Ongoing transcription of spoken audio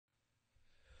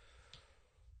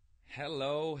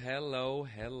Hello, hello,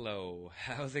 hello.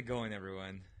 How's it going,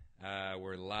 everyone?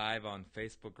 We're live on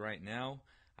Facebook right now.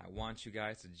 I want you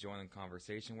guys to join the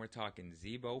conversation. We're talking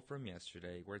Zebo from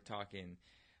yesterday. We're talking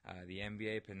the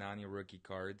NBA Panini Rookie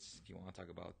cards. If you want to talk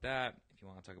about that, if you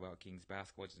want to talk about Kings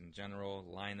basketball just in general,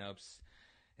 lineups.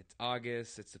 It's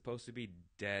August. It's supposed to be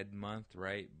dead month,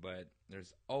 right? But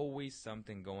there's always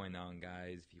something going on,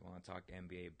 guys. If you want to talk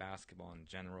NBA basketball in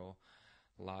general,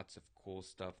 lots of cool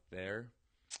stuff there.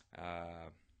 Uh,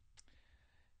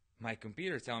 my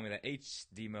computer is telling me that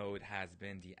HD mode has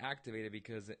been deactivated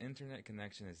because the internet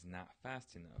connection is not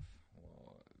fast enough.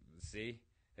 Well, see,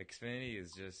 Xfinity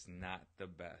is just not the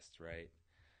best, right?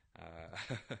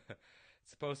 It's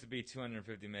supposed to be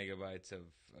 250 megabytes of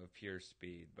pure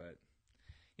speed, but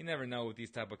you never know with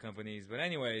these type of companies. But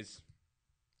anyways,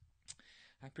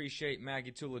 I appreciate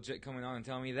Maggie Too Legit coming on and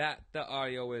telling me that the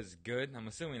audio is good. I'm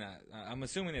assuming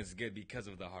it's good because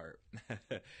of the heart.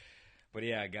 But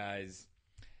yeah, guys,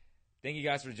 thank you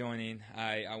guys for joining.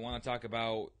 I want to talk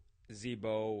about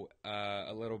Zebo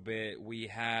a little bit. We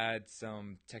had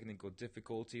some technical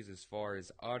difficulties as far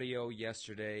as audio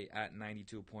yesterday at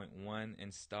 92.1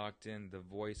 in Stockton, the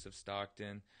voice of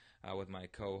Stockton, with my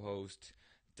co-host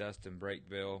Dustin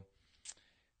Breakville.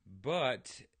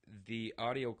 But the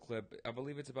audio clip, I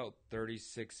believe it's about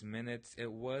 36 minutes.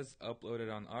 It was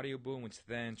uploaded on Audio Boom, which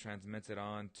then transmits it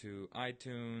on to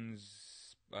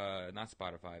iTunes, not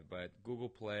Spotify, but Google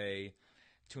Play,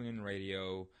 TuneIn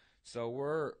Radio. So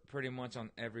we're pretty much on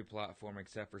every platform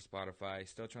except for Spotify.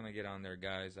 Still trying to get on there,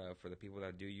 guys, for the people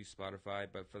that do use Spotify.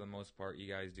 But for the most part,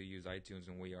 you guys do use iTunes,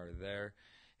 and we are there.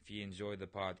 If you enjoyed the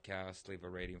podcast, leave a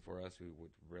rating for us. We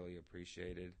would really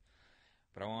appreciate it.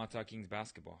 But I want to talk Kings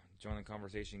basketball. Join the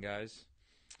conversation, guys.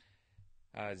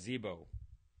 Zebo.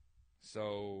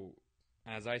 So,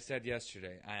 as I said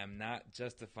yesterday, I am not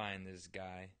justifying this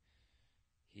guy.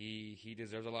 He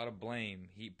deserves a lot of blame.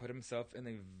 He put himself in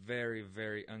a very,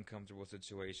 very uncomfortable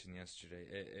situation yesterday.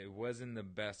 It wasn't the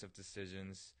best of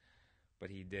decisions, but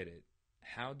he did it.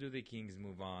 How do the Kings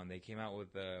move on? They came out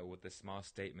with a small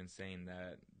statement saying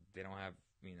that they don't have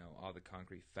all the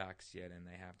concrete facts yet, and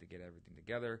they have to get everything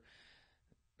together,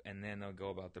 and then they'll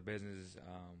go about their business.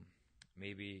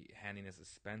 Maybe handing a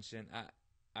suspension.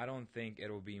 I don't think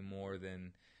it'll be more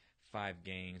than 5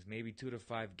 games, maybe 2 to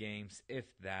 5 games, if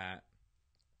that.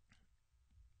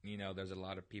 There's a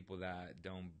lot of people that,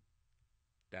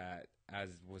 as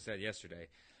was said yesterday,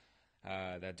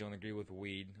 that don't agree with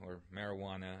weed or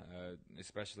marijuana,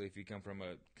 especially if you come from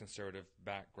a conservative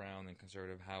background and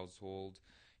conservative household.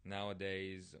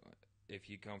 Nowadays,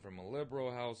 if you come from a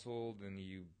liberal household and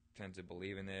you tend to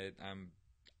believe in it,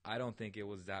 I don't think it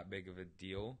was that big of a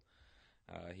deal.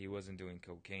 He wasn't doing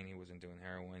cocaine, he wasn't doing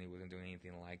heroin, he wasn't doing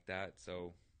anything like that.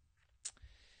 So,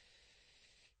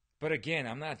 but again,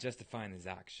 I'm not justifying his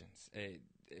actions. It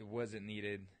wasn't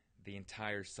needed. The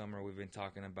entire summer we've been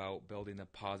talking about building a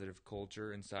positive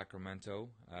culture in Sacramento.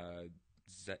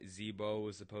 Zebo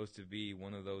was supposed to be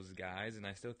one of those guys, and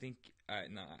I still think,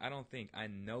 no, I don't think, I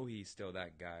know he's still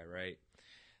that guy, right?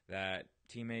 That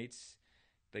teammates,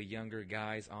 the younger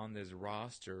guys on this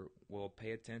roster will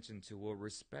pay attention to, will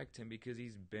respect him because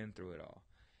he's been through it all.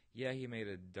 Yeah, he made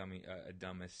a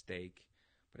dumb mistake,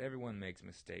 but everyone makes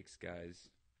mistakes, guys.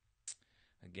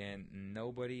 Again,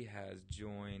 nobody has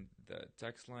joined the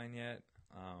text line yet.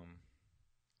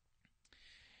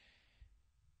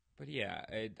 But yeah,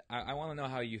 I want to know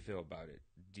how you feel about it.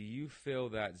 Do you feel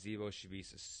that Zebo should be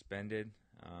suspended,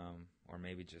 or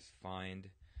maybe just fined?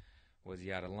 Was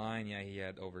he out of line? Yeah, he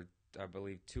had over, I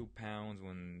believe, 2 pounds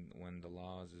when the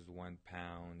laws is 1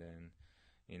 pound, and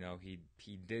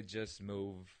he did just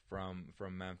move from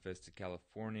Memphis to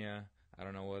California. I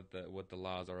don't know what the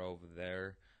laws are over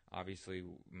there. Obviously,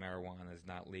 marijuana is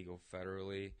not legal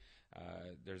federally.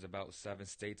 There's about 7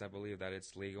 states, I believe, that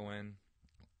it's legal in.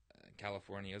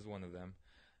 California is one of them.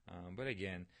 But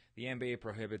again, the NBA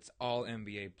prohibits all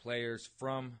NBA players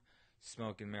from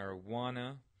smoking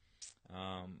marijuana.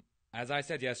 As I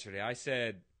said yesterday, I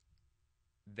said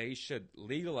they should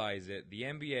legalize it. The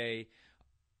NBA,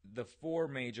 the 4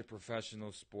 major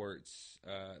professional sports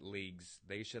leagues,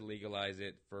 they should legalize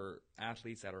it for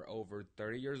athletes that are over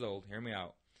 30 years old. Hear me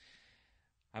out.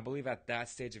 I believe at that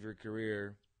stage of your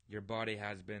career, your body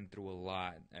has been through a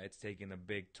lot. It's taken a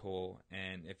big toll.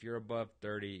 And if you're above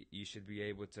 30, you should be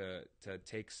able to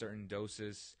take certain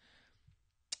doses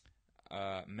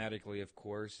medically, of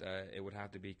course. It would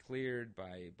have to be cleared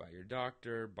by your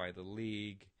doctor, by the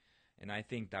league. And I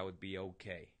think that would be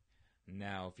okay.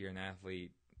 Now, if you're an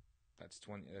athlete that's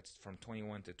from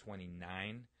 21 to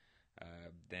 29,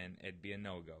 then it'd be a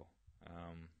no-go.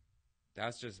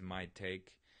 That's just my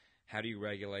take. How do you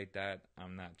regulate that?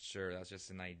 I'm not sure. That's just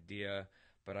an idea.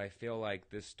 But I feel like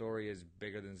this story is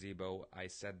bigger than Z-Bo. I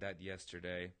said that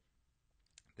yesterday.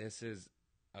 This is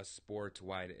a sports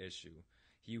wide issue.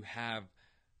 You have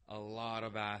a lot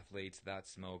of athletes that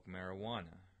smoke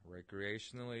marijuana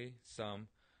recreationally, some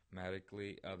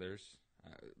medically, others.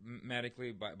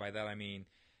 Medically, by that I mean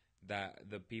that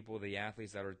the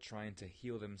athletes that are trying to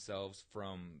heal themselves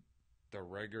from the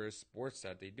rigorous sports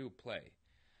that they do play.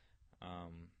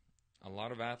 Um, a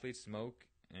lot of athletes smoke,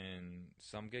 and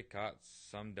some get caught,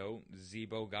 some don't.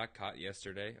 Zebo got caught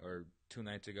yesterday or 2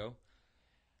 nights ago.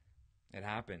 It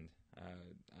happened.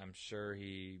 I'm sure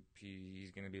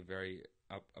he's going to be very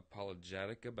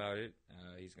apologetic about it.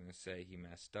 He's going to say he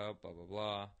messed up, blah blah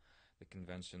blah. The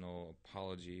conventional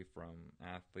apology from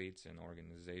athletes and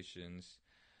organizations.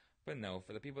 But no,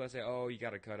 for the people that say, "Oh, you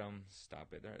got to cut him,"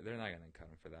 stop it. They're not going to cut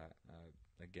him for that.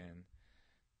 Again,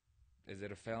 is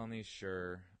it a felony?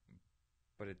 Sure,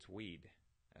 but it's weed.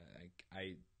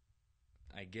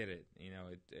 I get it. You know,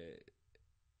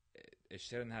 it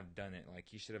shouldn't have done it. Like,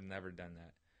 he should have never done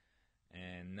that.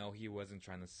 And no, he wasn't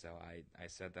trying to sell. I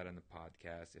said that in the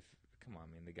podcast. If come on,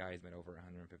 man, the guy's made over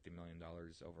 $150 million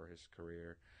over his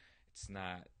career. It's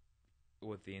not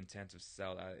with the intent of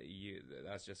sell.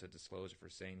 That's just a disclosure for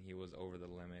saying he was over the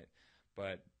limit.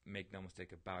 But make no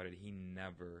mistake about it, he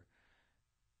never.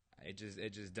 It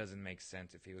just doesn't make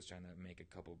sense if he was trying to make a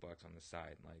couple bucks on the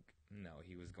side. Like, no,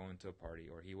 he was going to a party,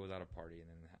 or he was at a party, and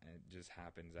then it just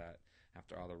happens that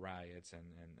after all the riots and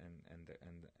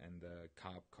the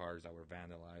cop cars that were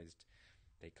vandalized,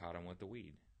 they caught him with the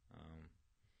weed.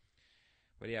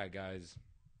 But yeah, guys,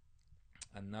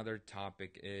 another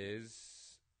topic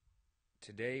is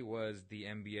today was the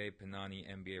Panini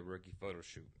NBA Rookie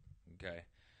Photoshoot. Okay,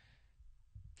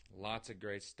 lots of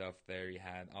great stuff there. You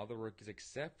had all the rookies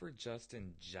except for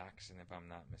Justin Jackson, if I'm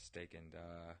not mistaken.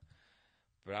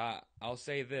 But I'll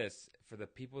say this for the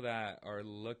people that are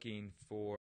looking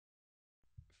for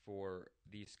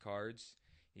these cards,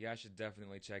 you guys should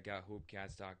definitely check out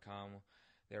HoopCats.com.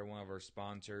 They're one of our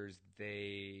sponsors.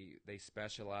 They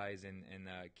specialize in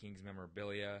Kings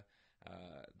memorabilia,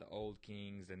 the old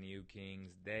Kings, the new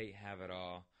Kings. They have it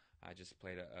all. I just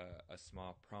played a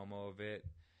small promo of it.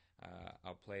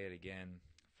 I'll play it again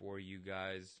for you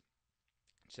guys.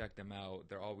 Check them out.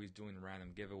 They're always doing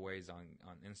random giveaways on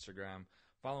Instagram.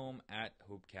 Follow them at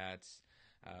HoopCats.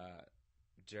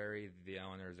 Jerry, the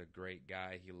owner, is a great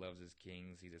guy. He loves his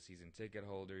Kings. He's a season ticket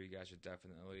holder. You guys should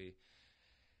definitely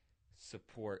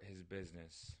support his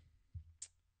business.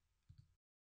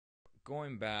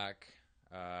 Going back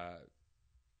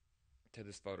to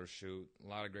this photo shoot, a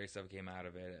lot of great stuff came out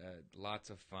of it. Lots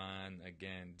of fun.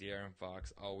 Again, De'Aaron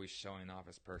Fox always showing off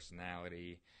his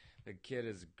personality. The kid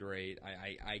is great.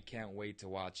 I can't wait to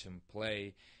watch him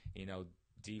play. You know,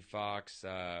 D Fox,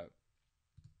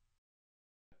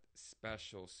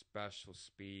 special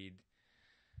speed.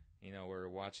 You know, we're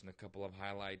watching a couple of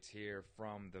highlights here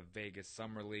from the Vegas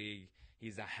Summer League.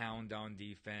 He's a hound on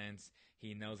defense.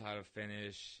 He knows how to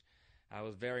finish. I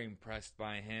was very impressed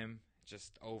by him,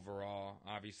 just overall.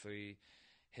 Obviously,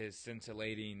 his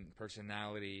scintillating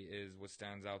personality is what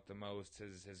stands out the most.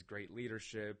 His great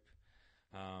leadership.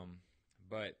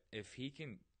 But if he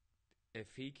can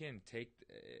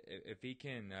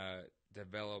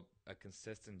develop a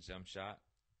consistent jump shot,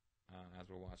 as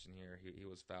we're watching here, he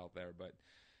was fouled there, but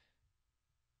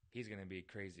he's gonna be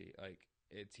crazy. Like,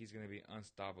 he's gonna be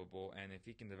unstoppable, and if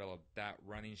he can develop that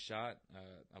running shot,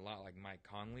 a lot like Mike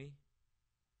Conley,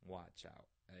 watch out.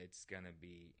 It's gonna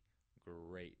be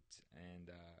great, and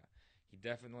he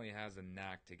definitely has a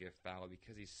knack to get fouled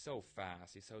because he's so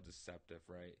fast. He's so deceptive,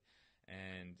 right?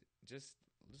 And just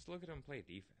look at him play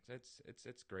defense.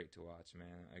 It's great to watch,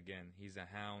 man. Again, he's a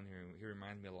hound. He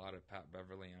reminds me a lot of Pat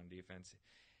Beverly on defense.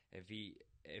 If he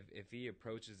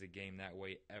approaches the game that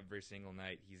way every single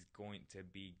night, he's going to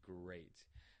be great.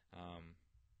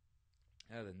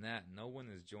 Other than that, no one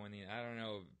is joining. I don't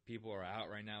know if people are out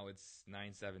right now. It's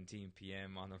 9:17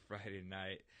 p.m. on a Friday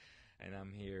night, and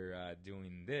I'm here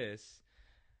doing this.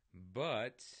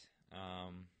 But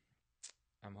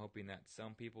I'm hoping that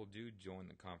some people do join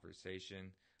the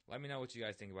conversation. Let me know what you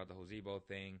guys think about the Josebo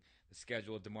thing. The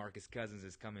schedule of DeMarcus Cousins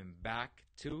is coming back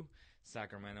to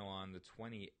Sacramento on the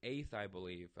 28th, I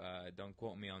believe. Don't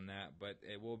quote me on that, but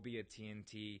it will be a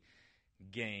TNT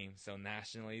game, so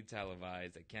nationally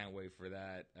televised. I can't wait for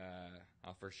that.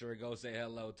 I'll for sure go say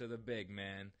hello to the big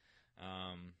man.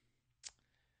 And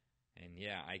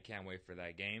yeah, I can't wait for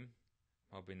that game.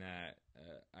 Hoping that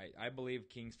I believe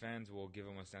Kings fans will give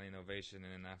him a standing ovation,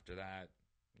 and then after that,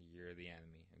 you're the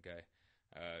enemy. Okay,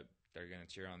 they're going to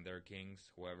cheer on their Kings,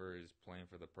 whoever is playing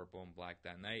for the purple and black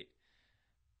that night.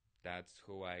 That's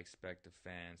who I expect the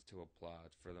fans to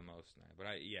applaud for the most night. But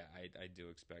I do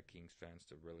expect Kings fans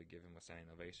to really give him a standing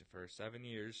ovation for 7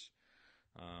 years.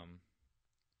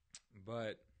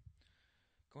 But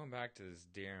going back to this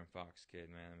De'Aaron Fox kid,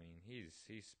 man, I mean,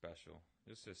 he's special.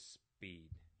 Just his speed,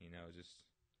 just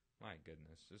my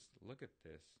goodness. Just look at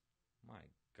this. My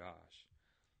gosh.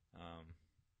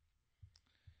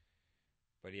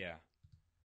 But yeah,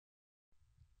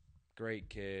 great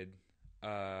kid.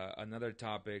 Another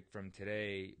topic from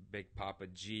today, Big Papa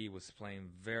G was playing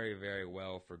very, very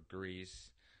well for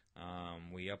Greece.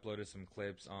 We uploaded some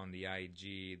clips on the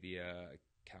IG, the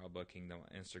Cowboy Kingdom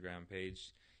Instagram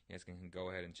page. You guys can go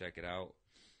ahead and check it out.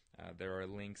 There are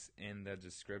links in the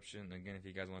description. Again, if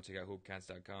you guys want to check out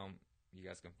hoopcats.com, you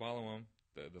guys can follow them.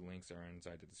 The links are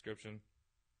inside the description.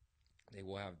 They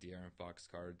will have De'Aaron Fox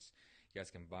cards. You guys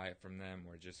can buy it from them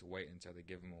or just wait until they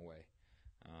give them away.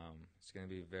 It's going to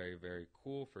be very, very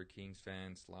cool for Kings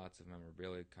fans. Lots of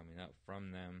memorabilia coming up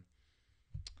from them.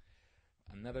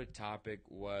 Another topic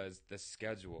was the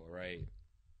schedule, right?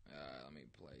 Let me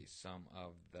play some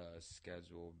of the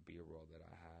schedule B-roll that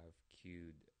I have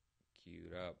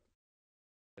queued up.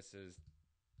 This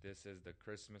is the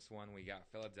Christmas one. We got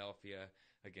Philadelphia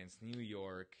against New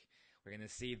York. We're gonna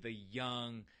see the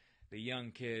young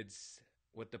kids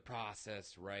with the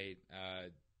process, right?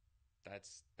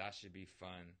 That should be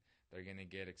fun. They're gonna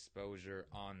get exposure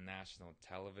on national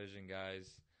television,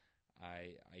 guys.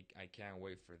 I can't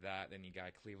wait for that. Then you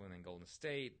got Cleveland and Golden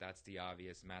State. That's the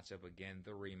obvious matchup again,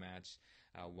 the rematch.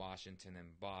 Washington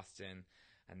and Boston.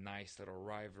 A nice little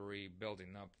rivalry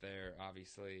building up there.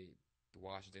 Obviously,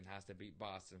 Washington has to beat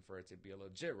Boston for it to be a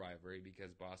legit rivalry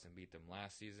because Boston beat them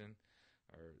last season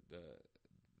or the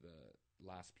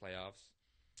last playoffs.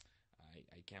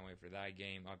 I can't wait for that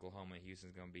game. Oklahoma and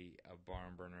Houston's going to be a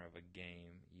barn burner of a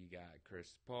game. You got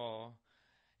Chris Paul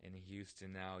in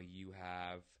Houston now. You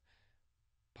have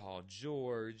Paul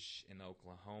George in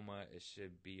Oklahoma. It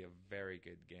should be a very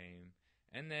good game.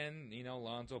 And then,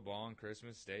 Lonzo Ball on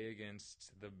Christmas Day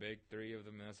against the big three of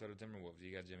the Minnesota Timberwolves.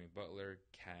 You got Jimmy Butler,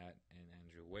 Cat, and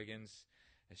Andrew Wiggins.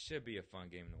 It should be a fun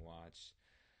game to watch.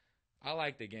 I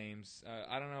like the games.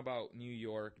 I don't know about New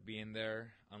York being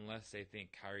there unless they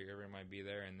think Kyrie Irving might be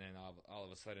there, and then all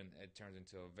of a sudden it turns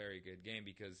into a very good game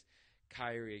because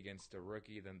Kyrie against the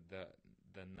rookie,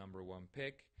 the number one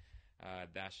pick.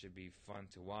 That should be fun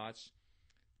to watch.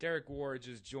 Derek Ward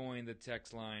just joined the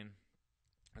text line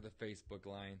or the Facebook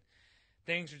line.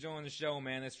 Thanks for joining the show,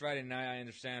 man. It's Friday night. I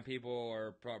understand people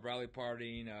are probably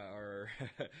partying or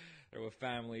or with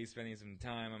family, spending some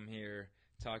time. I'm here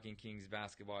talking Kings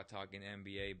basketball, talking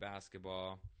NBA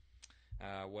basketball.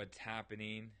 What's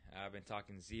happening? I've been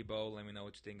talking Zebo. Let me know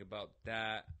what you think about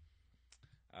that.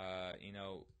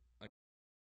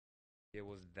 It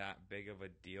was that big of a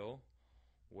deal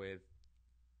with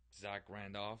Zach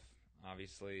Randolph.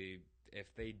 Obviously,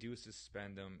 if they do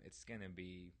suspend him, it's going to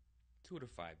be 2 to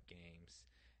 5 games.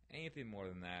 Anything more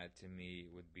than that, to me,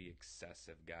 would be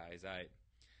excessive, guys.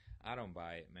 I don't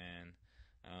buy it, man.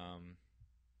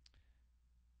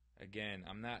 Again,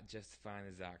 I'm not justifying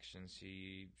his actions.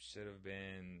 He should have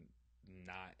been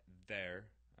not there,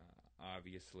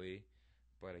 obviously.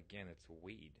 But again, it's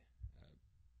weed.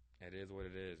 It is what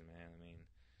it is, man. I mean,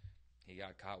 he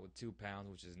got caught with 2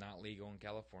 pounds, which is not legal in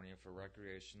California for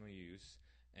recreational use.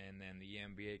 And then the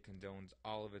NBA condones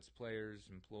all of its players,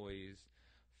 employees,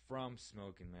 from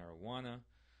smoking marijuana.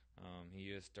 He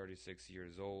is 36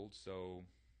 years old, so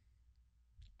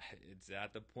it's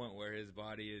at the point where his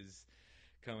body is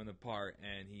coming apart,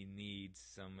 and he needs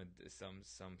some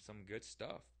good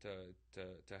stuff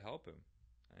to help him.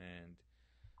 And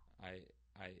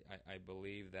I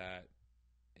believe that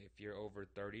if you're over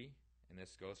 30, and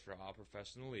this goes for all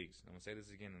professional leagues, I'm gonna say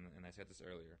this again, and I said this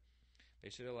earlier, they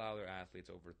should allow their athletes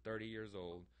over 30 years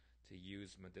old to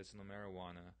use medicinal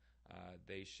marijuana.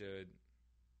 They should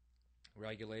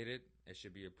regulate it. It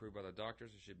should be approved by the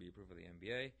doctors. It should be approved by the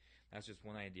NBA. That's just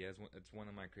one idea. It's one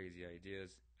of my crazy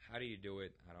ideas. How do you do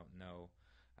it? I don't know.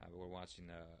 We're watching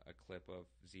a clip of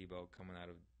Zebo coming out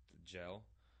of jail.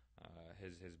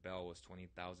 His bail was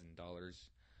 $20,000.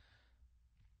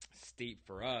 Steep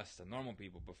for us, the normal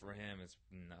people, but for him, it's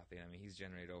nothing. I mean, he's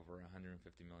generated over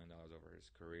 $150 million over his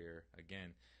career.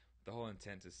 Again, the whole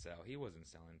intent to sell. He wasn't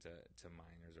selling to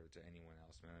minors or to anyone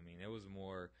else, man. I mean, it was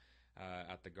more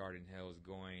at the Garden Hills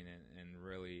going and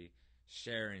really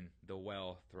sharing the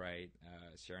wealth, right?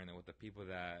 Sharing it with the people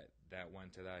that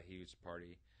went to that huge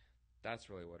party. That's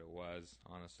really what it was,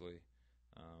 honestly.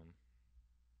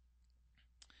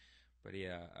 But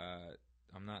yeah,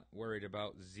 I'm not worried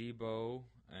about Zebo.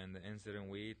 and the incident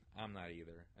weed, I'm not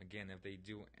either. Again, if they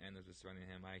do end up suspending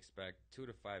him, I expect 2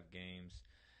 to 5 games.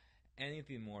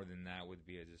 Anything more than that would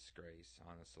be a disgrace,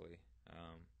 honestly.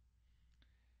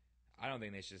 I don't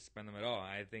think they should suspend him at all.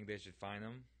 I think they should fine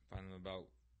him about,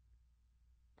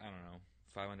 I don't know,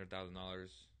 $500,000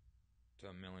 to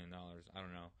 $1 million. I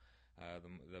don't know.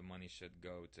 The money should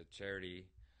go to charity